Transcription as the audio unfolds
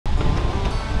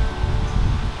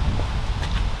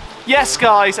Yes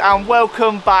guys, and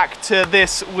welcome back to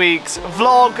this week's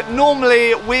vlog.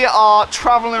 Normally we are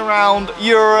traveling around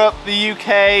Europe, the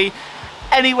UK,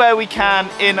 anywhere we can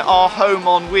in our home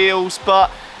on wheels,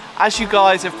 but as you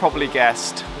guys have probably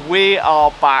guessed, we are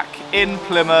back in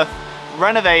Plymouth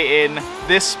renovating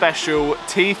this special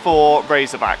T4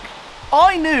 Razorback.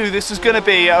 I knew this was going to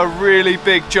be a really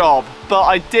big job, but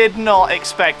I did not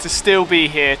expect to still be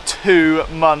here 2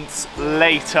 months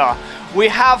later. We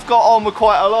have got on with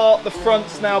quite a lot. The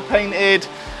front's now painted.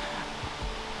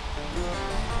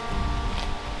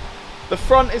 The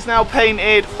front is now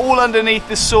painted, all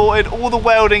underneath is sorted, all the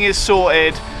welding is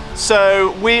sorted.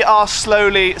 So we are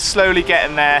slowly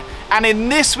getting there. And in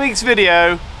this week's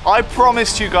video, I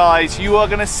promised you guys, you are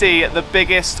gonna see the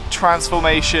biggest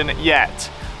transformation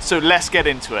yet. So let's get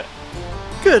into it.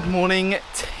 Good morning,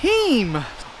 team.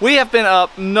 We have been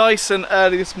up nice and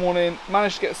early this morning,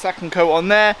 managed to get a second coat on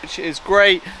there, which is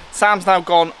great. Sam's now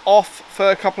gone off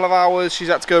for a couple of hours. She's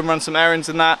had to go and run some errands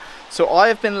and that. So I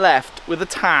have been left with the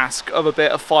task of a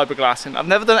bit of fiberglassing. I've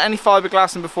never done any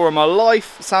fiberglassing before in my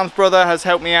life. Sam's brother has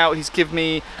helped me out. He's given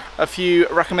me a few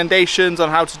recommendations on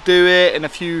how to do it and a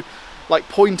few like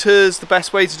pointers, the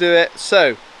best way to do it.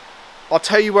 So I'll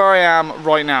tell you where I am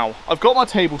right now. I've got my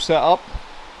table set up.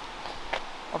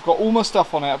 I've got all my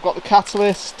stuff on it. I've got the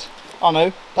catalyst. Oh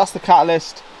no, that's the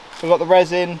catalyst. I've got the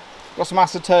resin, got some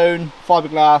acetone,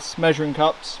 fiberglass, measuring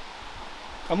cups.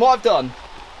 And what I've done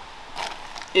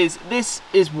is this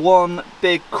is one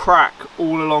big crack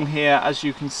all along here, as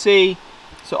you can see.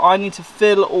 So I need to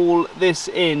fill all this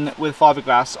in with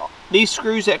fiberglass. These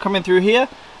screws that are coming through here,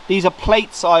 these are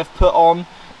plates I've put on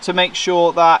to make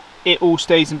sure that it all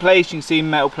stays in place. You can see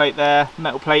metal plate there,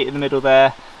 metal plate in the middle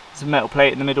there, there's a metal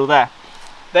plate in the middle there.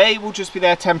 They will just be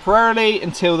there temporarily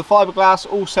until the fiberglass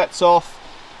all sets off,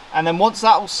 and then once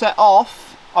that all set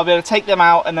off, I'll be able to take them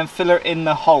out and then fill it in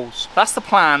the holes. That's the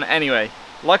plan anyway.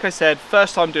 Like I said,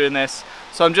 first time doing this,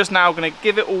 so I'm just now going to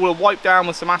give it all a wipe down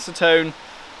with some acetone.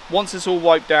 Once it's all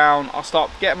wiped down, I'll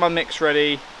start getting my mix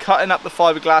ready, cutting up the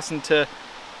fiberglass into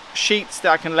sheets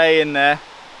that I can lay in there,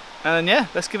 and then yeah,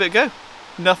 let's give it a go.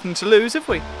 Nothing to lose, have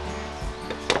we?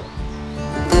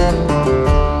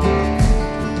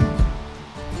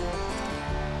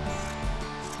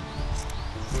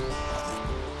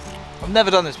 I've never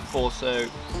done this before, so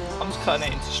I'm just cutting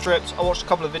it into strips. I watched a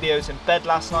couple of videos in bed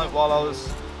last night while I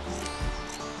was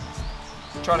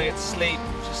trying to get to sleep,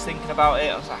 just thinking about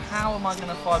it. I was like, how am I going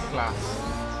to fiberglass?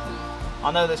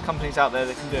 I know there's companies out there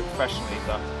that can do it professionally,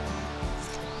 but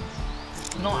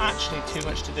not actually too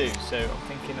much to do. So I'm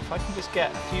thinking if I can just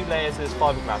get a few layers of this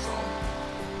fiberglass on,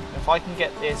 if I can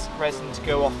get this resin to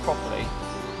go off properly.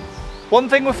 One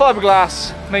thing with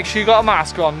fiberglass, make sure you got a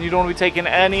mask on. You don't want to be taking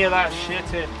any of that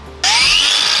shit in.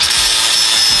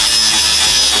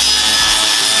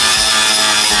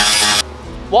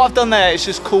 What I've done there is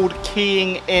just called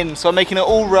keying in. So I'm making it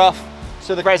all rough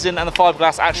so the resin and the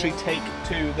fiberglass actually take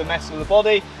to the mess of the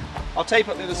body. I'll tape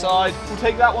up the other side, we'll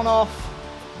take that one off,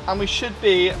 and we should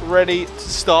be ready to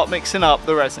start mixing up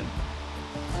the resin.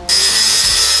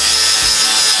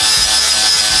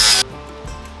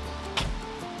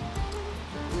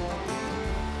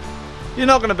 You're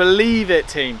not going to believe it,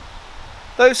 team.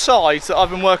 Those sides that I've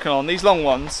been working on, these long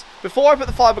ones, before I put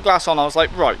the fiberglass on, I was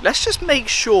like, right, let's just make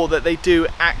sure that they do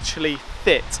actually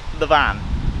fit the van.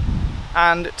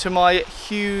 And to my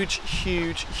huge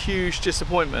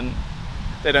disappointment,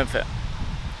 they don't fit.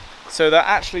 So they're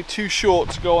actually too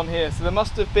short to go on here. So there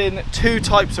must have been 2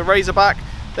 types of Razorback.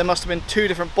 There must have been 2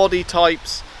 different body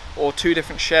types or 2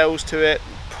 different shells to it.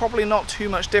 Probably not too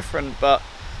much different, but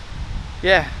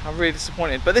yeah, I'm really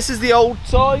disappointed. But this is the old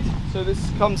side. So this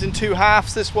comes in 2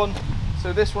 halves, this one.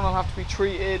 So this one will have to be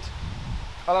treated.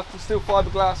 I'll have to still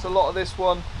fiberglass a lot of this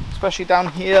one, especially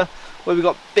down here where we've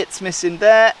got bits missing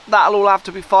there. That'll all have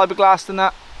to be fiberglassed and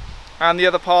that. And the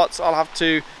other parts I'll have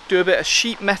to do a bit of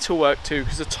sheet metal work too,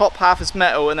 because the top half is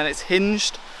metal and then it's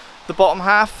hinged, the bottom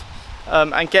half.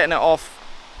 And getting it off,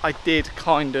 I did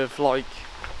kind of like,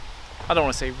 I don't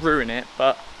want to say ruin it,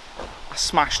 but I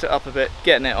smashed it up a bit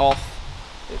getting it off.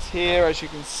 It's here, as you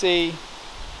can see.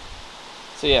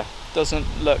 So yeah, doesn't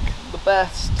look the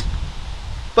best,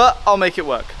 but I'll make it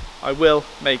work. I will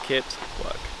make it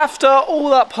work. After all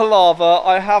that palaver,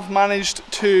 I have managed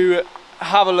to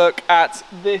have a look at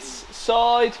this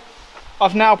side.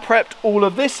 I've now prepped all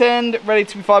of this end ready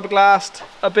to be fiberglassed.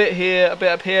 A bit here, a bit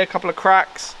up here, a couple of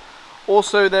cracks.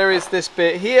 Also there is this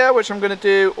bit here which I'm going to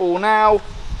do all now,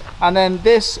 and then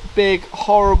this big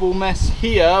horrible mess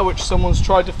here which someone's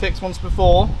tried to fix once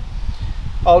before.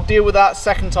 I'll deal with that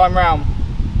second time round.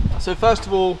 So first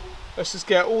of all, let's just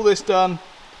get all this done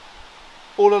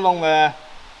all along there,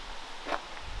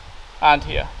 and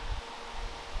here.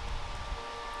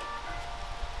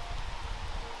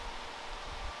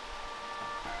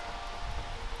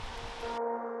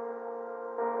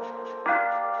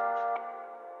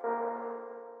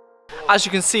 As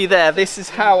you can see there, this is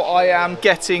how I am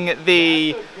getting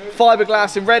the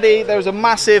fiberglass in ready. There was a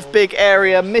massive big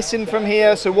area missing from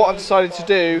here, so what I've decided to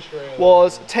do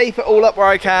was tape it all up where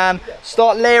I can,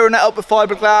 start layering it up with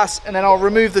fiberglass, and then I'll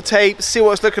remove the tape, see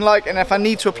what it's looking like, and if I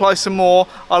need to apply some more,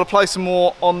 I'll apply some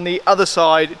more on the other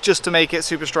side just to make it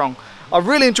super strong. I've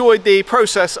really enjoyed the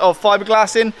process of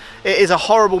fiberglassing. It is a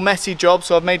horrible messy job,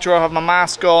 so I've made sure I have my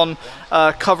mask on,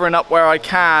 covering up where I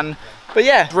can. But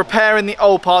yeah, repairing the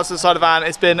old parts of the side of the van,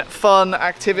 it's been fun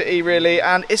activity really,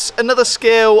 and it's another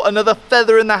skill, another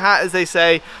feather in the hat as they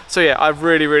say. So yeah, I've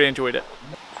really enjoyed it.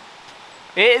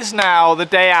 It is now the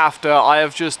day after I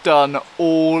have just done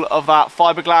all of that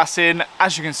fiberglassing.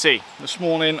 As you can see, this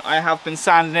morning I have been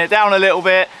sanding it down a little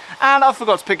bit and I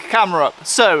forgot to pick a camera up.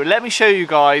 So let me show you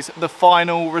guys the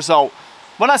final result.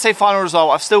 When I say final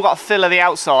result, I've still got a fill of the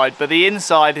outside, but the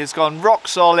inside has gone rock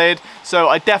solid. So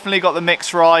I definitely got the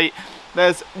mix right.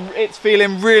 It's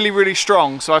feeling really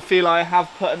strong, so I feel I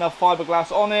have put enough fiberglass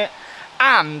on it,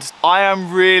 and I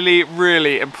am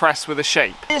really impressed with the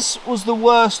shape. This was the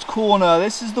worst corner.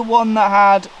 This is the one that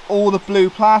had all the blue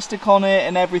plastic on it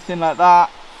and everything like that.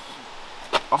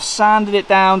 I've sanded it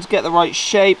down to get the right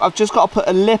shape. I've just got to put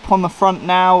a lip on the front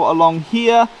now along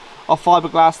here. I'll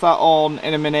fiberglass that on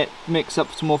in a minute, mix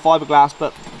up some more fiberglass,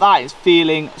 but that is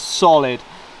feeling solid.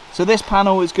 So this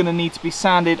panel is going to need to be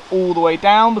sanded all the way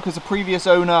down because the previous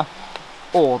owner,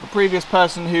 or the previous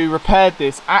person who repaired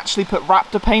this, actually put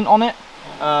Raptor paint on it.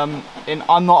 And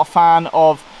I'm not a fan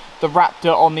of the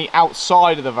Raptor on the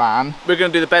outside of the van. We're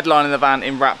going to do the bed line in the van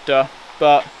in Raptor,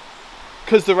 but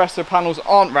because the rest of the panels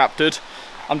aren't Raptored,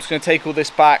 I'm just going to take all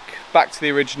this back to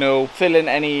the original, fill in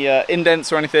any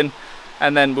indents or anything,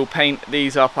 and then we'll paint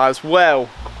these up as well.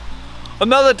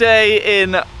 Another day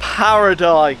in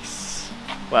paradise.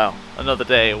 Well, another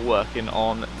day working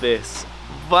on this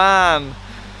van.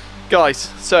 Guys,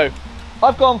 so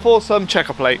I've gone for some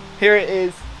checker plate. Here it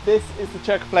is. This is the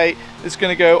checker plate that's going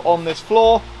to go on this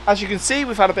floor. As you can see,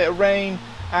 we've had a bit of rain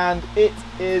and it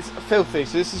is filthy.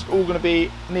 So this is all going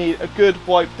to need a good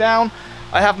wipe down.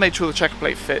 I have made sure the checker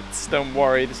plate fits. Don't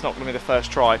worry, it's not going to be the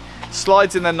first try.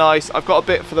 Slides in there nice. I've got a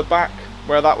bit for the back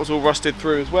where that was all rusted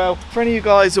through as well. For any of you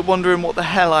guys that are wondering what the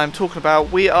hell I'm talking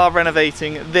about, we are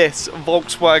renovating this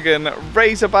Volkswagen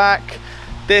Razorback.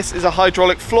 This is a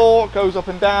hydraulic floor, goes up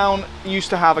and down. It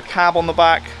used to have a cab on the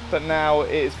back, but now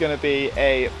it is going to be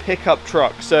a pickup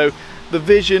truck. So the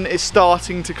vision is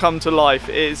starting to come to life.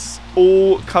 It's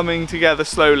all coming together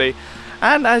slowly.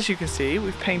 And as you can see,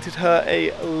 we've painted her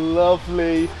a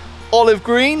lovely olive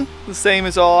green, the same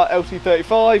as our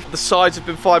LT35. The sides have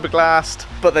been fiberglassed,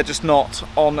 but they're just not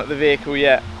on the vehicle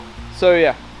yet. So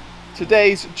yeah,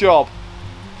 today's job,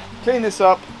 clean this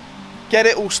up, get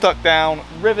it all stuck down,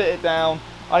 rivet it down.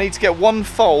 I need to get one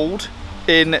fold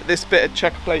in this bit of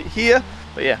checker plate here,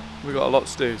 but yeah, we've got a lot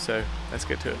to do, so let's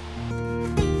get to it.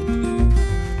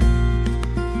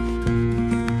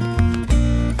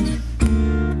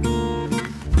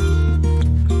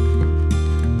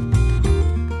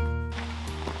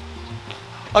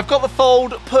 I've got the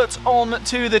fold put on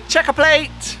to the checker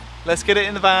plate. Let's get it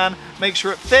in the van, make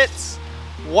sure it fits,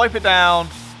 wipe it down,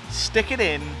 stick it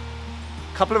in,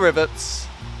 a couple of rivets,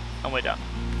 and we're done.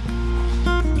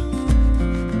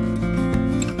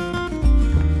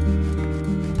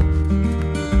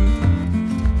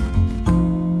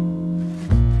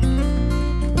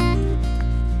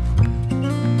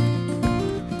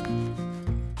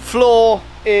 Floor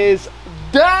is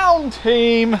down,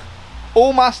 team.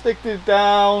 All masticed is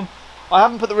down. I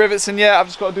haven't put the rivets in yet. I've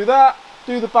just got to do that,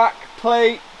 do the back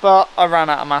plate, but I ran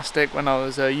out of mastic when I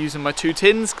was using my 2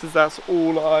 tins because that's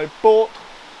all I bought.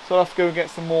 So I'll have to go and get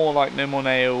some more, like no more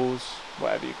nails,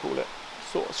 whatever you call it,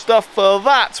 sort of stuff for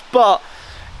that. But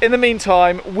in the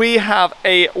meantime, we have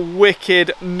a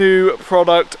wicked new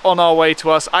product on our way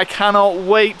to us. I cannot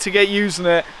wait to get using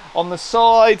it on the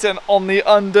sides and on the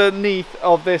underneath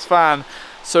of this van.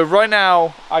 So right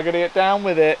now, I gotta get down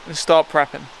with it and start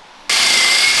prepping.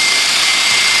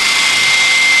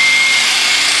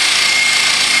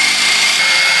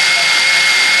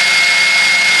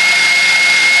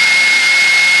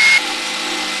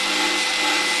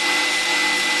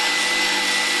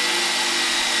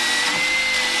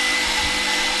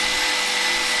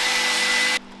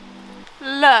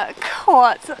 Look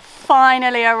what's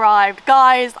finally arrived.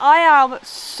 Guys, I am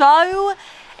so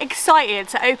excited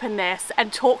to open this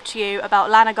and talk to you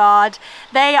about Lanoguard.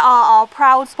 They are our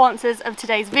proud sponsors of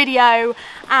today's video,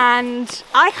 and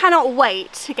I cannot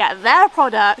wait to get their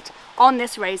product on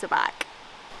this Razorback.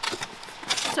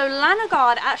 So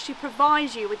Lanoguard actually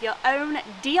provides you with your own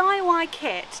DIY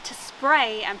kit to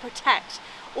spray and protect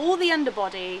all the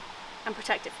underbody and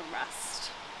protect it from rust.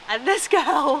 And this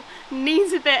girl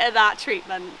needs a bit of that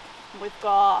treatment. We've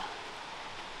got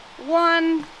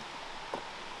 1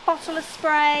 bottle of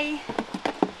spray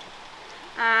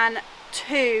and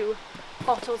 2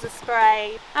 bottles of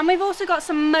spray, and we've also got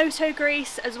some moto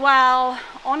grease as well.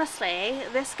 Honestly,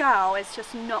 this girl is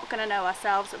just not going to know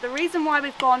ourselves. The reason why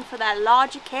we've gone for their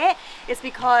larger kit is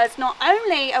because not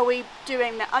only are we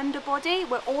doing the underbody,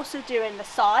 we're also doing the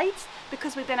sides,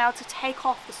 because we've been able to take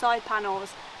off the side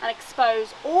panels and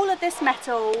expose all of this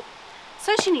metal,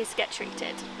 so she needs to get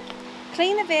treated.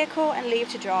 Clean the vehicle and leave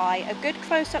to dry. A good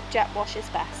close-up jet wash is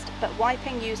best, but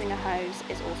wiping using a hose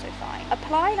is also fine.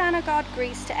 Apply Lanoguard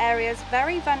grease to areas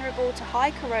very vulnerable to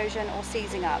high corrosion or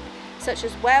seizing up, such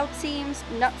as weld seams,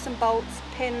 nuts and bolts,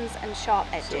 pins and sharp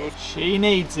edges. So she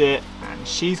needs it, and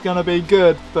she's gonna be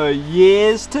good for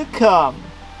years to come.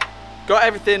 Got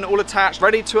everything all attached,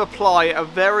 ready to apply a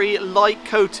very light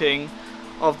coating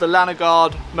of the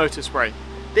Lanoguard motor spray.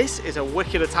 This is a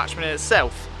wicked attachment in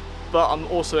itself, but I'm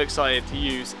also excited to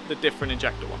use the different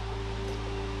injector one.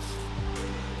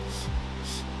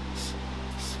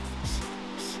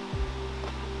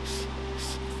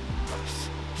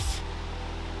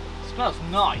 It smells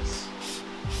nice.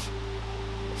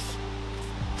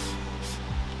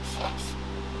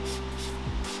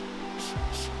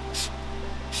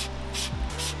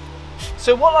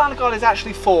 So what Lanoguard is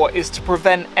actually for is to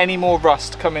prevent any more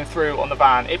rust coming through on the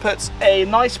van. It puts a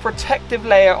nice protective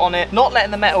layer on it, not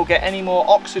letting the metal get any more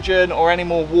oxygen or any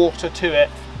more water to it,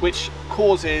 which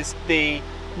causes the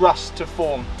rust to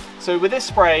form. So with this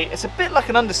spray, it's a bit like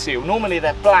an underseal. Normally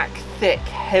they're black, thick,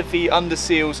 heavy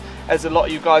underseals, as a lot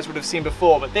of you guys would have seen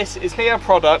before, but this is clear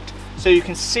product, so you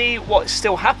can see what's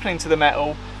still happening to the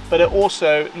metal, but it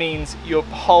also means your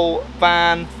whole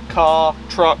van, car,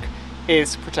 truck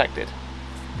is protected.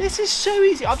 This is so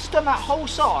easy. I've just done that whole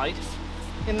side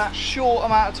in that short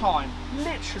amount of time.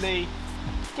 Literally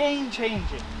game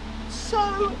changing.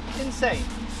 So insane.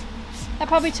 That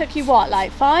probably took you what,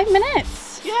 like 5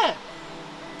 minutes? Yeah.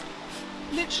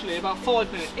 Literally about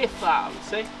 5 minutes, if that, I would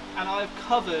say. And I've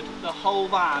covered the whole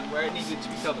van where it needed to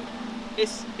be covered.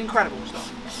 It's incredible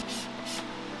stuff.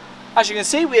 As you can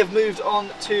see, we have moved on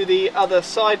to the other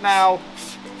side now.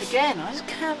 Again, I just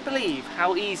can't believe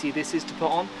how easy this is to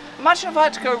put on. Imagine if I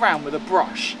had to go around with a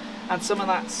brush and some of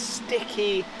that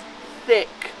sticky, thick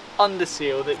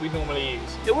underseal that we normally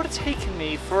use. It would have taken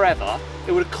me forever.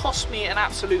 It would have cost me an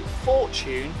absolute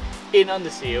fortune in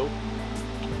underseal.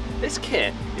 This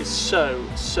kit is so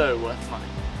worth money.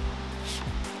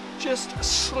 Just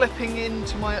slipping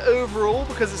into my overall,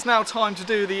 because it's now time to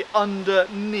do the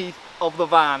underneath of the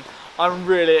van. I'm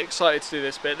really excited to do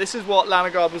this bit. This is what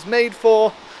Lanoguard was made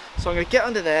for. So I'm going to get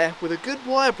under there with a good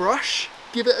wire brush,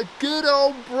 give it a good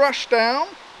old brush down,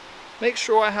 make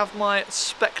sure I have my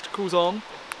spectacles on,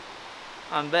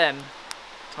 and then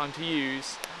time to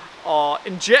use our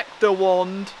injector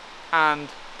wand and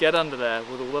get under there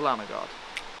with all the Lanoguard.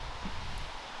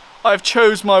 I've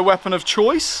chose my weapon of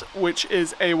choice, which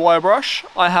is a wire brush.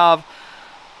 I have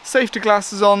safety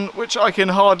glasses on, which I can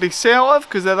hardly see out of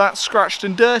because they're that scratched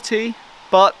and dirty,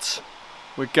 but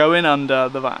we're going under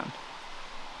the van.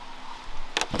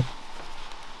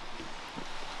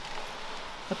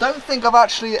 I don't think I've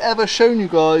actually ever shown you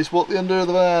guys what the under of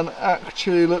the van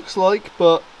actually looks like,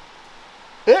 but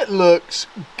it looks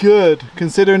good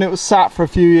considering it was sat for a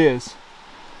few years.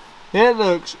 It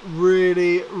looks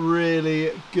really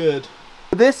good.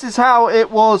 This is how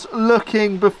it was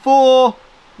looking before.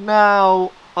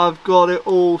 Now I've got it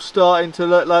all starting to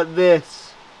look like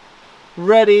this.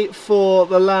 Ready for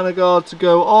the Lanoguard to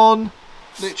go on.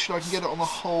 Literally I can get it on the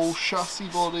whole chassis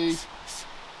body.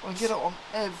 I can get it on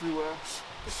everywhere.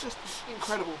 It's just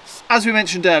incredible. As we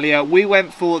mentioned earlier, we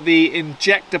went for the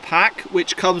injector pack,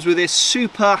 which comes with this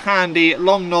super handy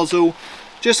long nozzle.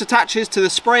 Just attaches to the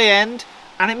spray end,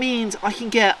 and it means I can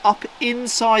get up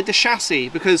inside the chassis,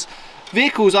 because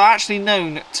vehicles are actually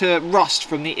known to rust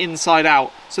from the inside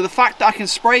out. So the fact that I can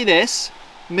spray this,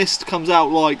 mist comes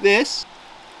out like this,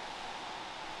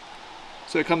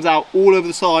 so it comes out all over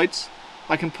the sides.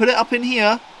 I can put it up in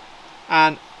here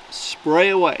and spray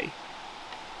away.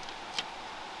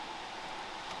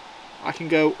 I can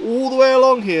go all the way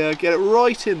along here, get it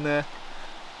right in there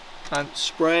and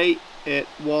spray it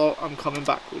while I'm coming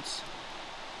backwards.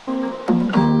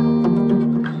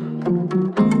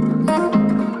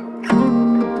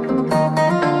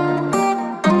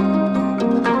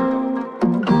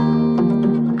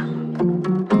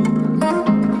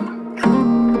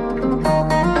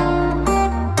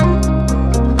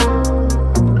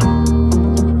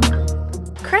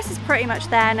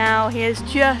 there now. He is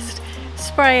just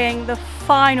spraying the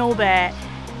final bit.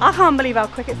 I can't believe how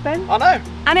quick it's been. I know.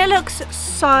 And it looks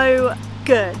so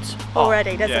good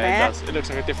already, doesn't it? Yeah, it does. It looks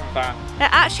like a different van. It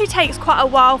actually takes quite a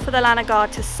while for the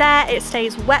Lanoguard to set. It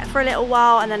stays wet for a little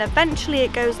while and then eventually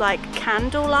it goes like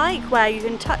candle-like where you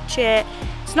can touch it.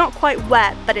 It's not quite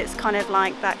wet, but it's kind of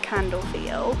like that candle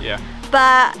feel. Yeah.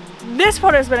 But this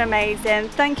product's been amazing.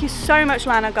 Thank you so much,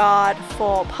 Lanoguard,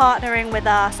 for partnering with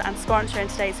us and sponsoring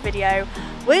today's video.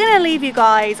 We're going to leave you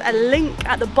guys a link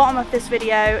at the bottom of this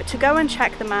video to go and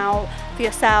check them out for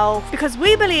yourself, because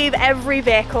we believe every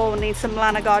vehicle needs some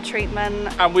Lanoguard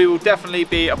treatment. And we will definitely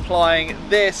be applying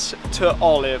this to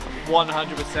Olive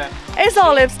 100%. It's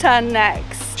Olive's turn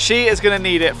next. She is going to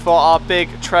need it for our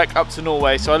big trek up to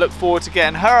Norway, so I look forward to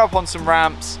getting her up on some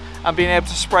ramps and being able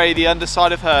to spray the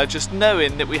underside of her, just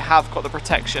knowing that we have got the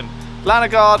protection.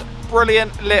 Lanoguard,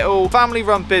 brilliant little family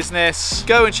run business.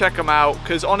 Go and check them out,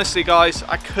 because honestly guys,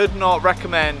 I could not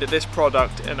recommend this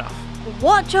product enough.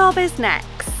 What job is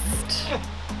next?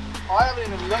 I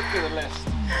haven't even looked at the list.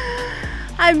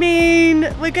 I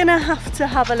mean, we're gonna have to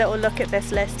have a little look at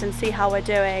this list and see how we're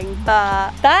doing,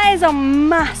 but that is a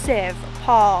massive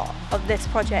part of this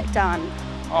project done.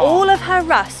 All of her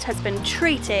rust has been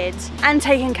treated and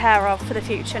taken care of for the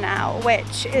future now,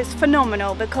 which is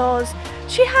phenomenal because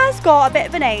she has got a bit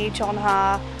of an age on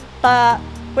her, but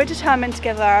we're determined to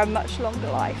give her a much longer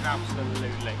life.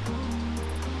 Absolutely.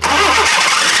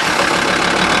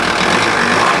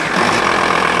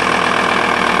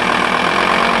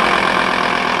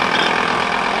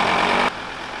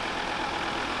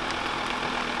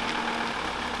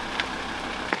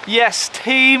 Yes,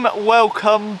 team,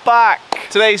 welcome back.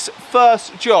 Today's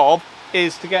first job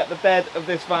is to get the bed of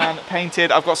this van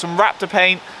painted. I've got some Raptor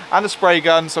paint and a spray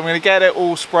gun, so I'm going to get it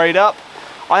all sprayed up.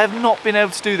 I have not been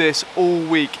able to do this all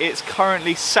week. It's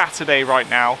currently Saturday right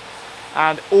now,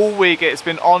 and all week it's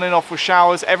been on and off with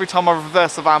showers. Every time I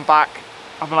reverse the van back,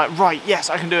 I've been like, right, yes,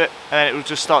 I can do it, and then it will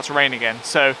just start to rain again.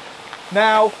 So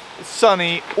now it's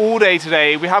sunny all day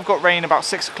today. We have got rain about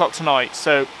 6 o'clock tonight,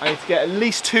 so I need to get at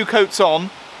least 2 coats on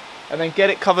and then get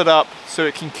it covered up so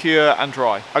it can cure and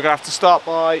dry. I'm gonna have to start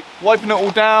by wiping it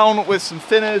all down with some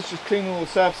thinners, just cleaning all the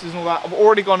surfaces and all that. I've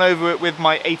already gone over it with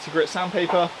my 80 grit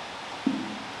sandpaper.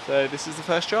 So this is the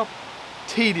first job.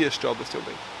 Tedious job it still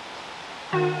be.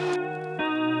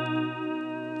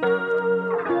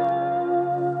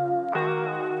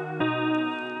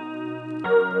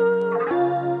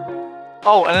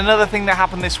 Oh, and another thing that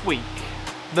happened this week,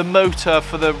 the motor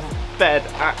for the bed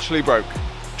actually broke.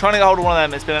 Trying to get hold of one of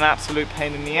them has been an absolute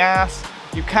pain in the ass.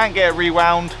 You can't get it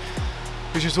rewound,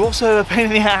 which is also a pain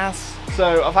in the ass.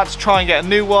 So I've had to try and get a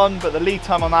new one, but the lead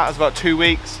time on that is about 2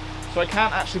 weeks. So I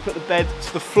can't actually put the bed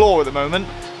to the floor at the moment,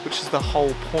 which is the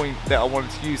whole point that I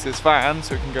wanted to use this van,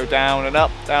 so it can go down and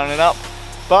up, down and up.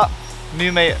 But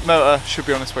new motor should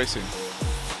be on its way soon.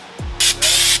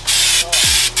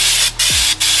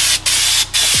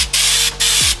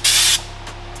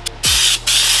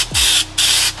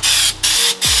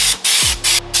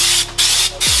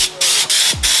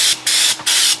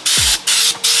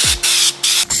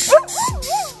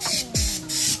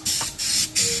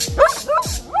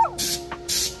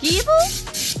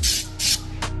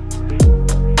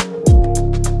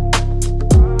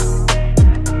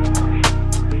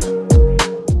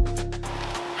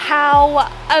 How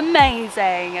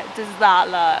amazing does that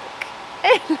look?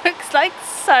 It looks like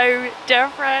so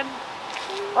different.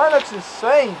 That looks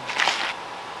insane.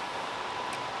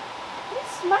 You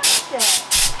smashed it.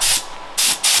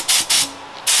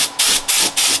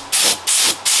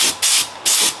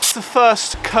 It's the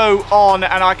first coat on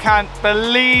and I can't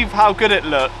believe how good it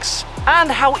looks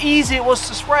and how easy it was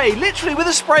to spray. Literally with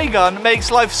a spray gun, it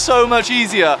makes life so much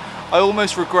easier. I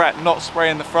almost regret not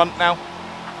spraying the front now,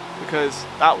 because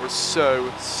that was so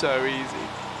easy.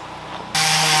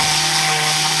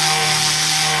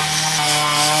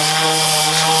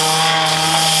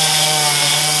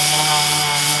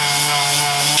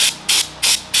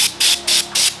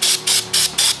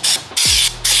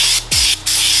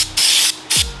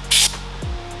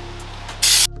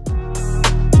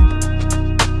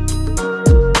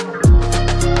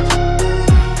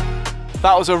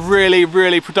 That was a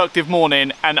really productive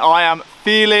morning and I am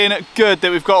feeling good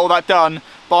that we've got all that done,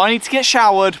 but I need to get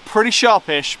showered pretty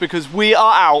sharpish because we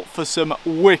are out for some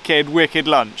wicked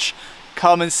lunch.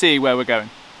 Come and see where we're going.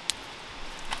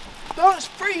 Oh, it's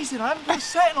freezing, I haven't put a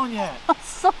setting on yet. I'm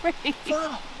sorry.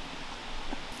 Oh.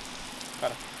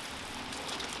 Better.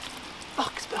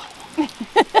 Fuck, it's better.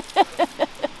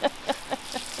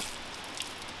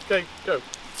 Okay, go.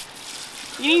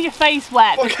 You need your face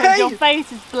wet because your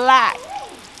face is black.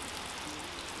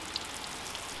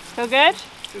 Feel good?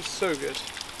 Feels so good.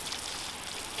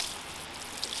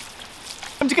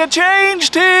 Time to get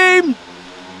changed, team!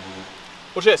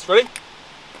 Watch this, ready?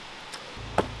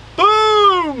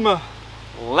 Boom!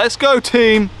 Let's go,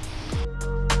 team!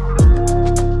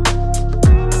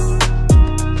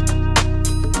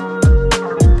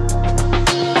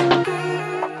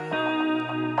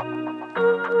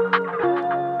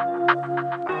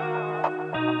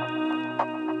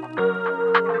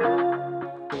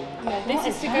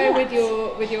 This is to go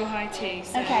with your high tea.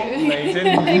 So. Okay. Amazing.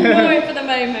 Ignore it for the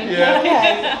moment. Yeah.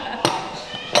 Okay.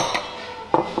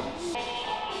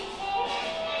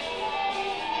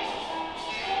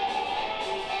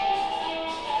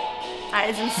 That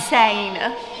is insane.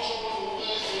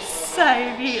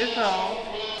 So beautiful.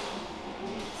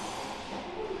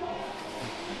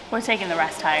 We're taking the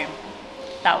rest home.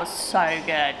 That was so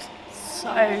good.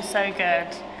 So good.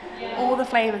 All the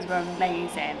flavours were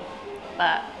amazing,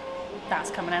 but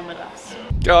that's coming in with us.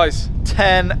 Guys,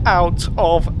 10 out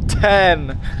of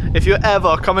 10. If you're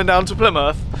ever coming down to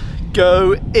Plymouth,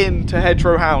 go into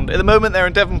Hedgerow Hound. At the moment they're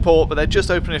in Devonport, but they're just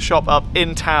opening a shop up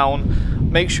in town.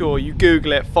 Make sure you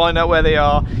Google it, find out where they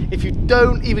are. If you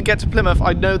don't even get to Plymouth,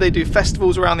 I know they do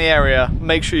festivals around the area.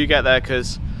 Make sure you get there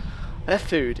because their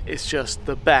food is just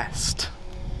the best.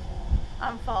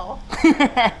 I'm full.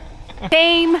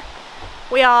 Team,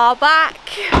 we are back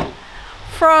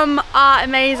from our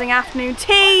amazing afternoon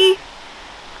tea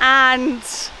and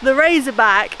the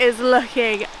Razorback is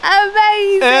looking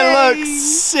amazing. It looks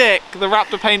sick. The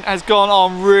Raptor paint has gone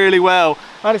on really well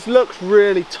and it looks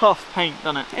really tough paint,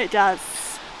 doesn't it? It does.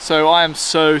 So I am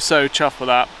so chuffed with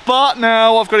that. But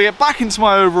now I've got to get back into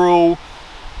my overall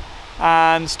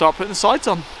and start putting the sides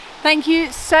on. Thank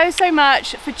you so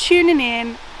much for tuning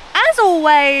in, as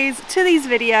always, to these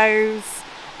videos.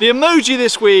 The emoji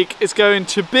this week is going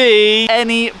to be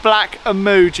any black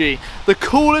emoji. The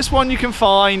coolest one you can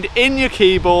find in your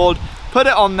keyboard. Put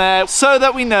it on there so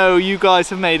that we know you guys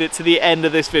have made it to the end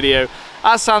of this video.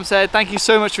 As Sam said, thank you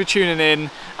so much for tuning in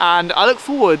and I look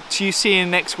forward to you seeing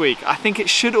next week. I think it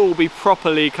should all be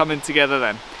properly coming together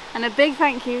then. And a big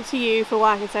thank you to you for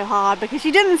working so hard because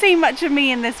you didn't see much of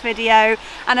me in this video.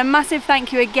 And a massive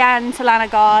thank you again to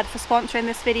Lanoguard for sponsoring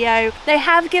this video. They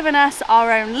have given us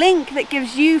our own link that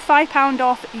gives you £5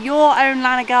 off your own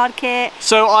Lanoguard kit.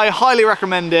 So I highly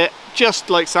recommend it, just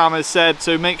like Sam has said,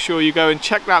 so make sure you go and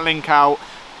check that link out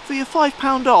for your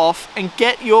 £5 off and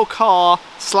get your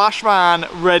car/van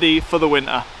ready for the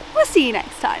winter. We'll see you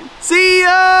next time. See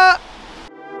ya!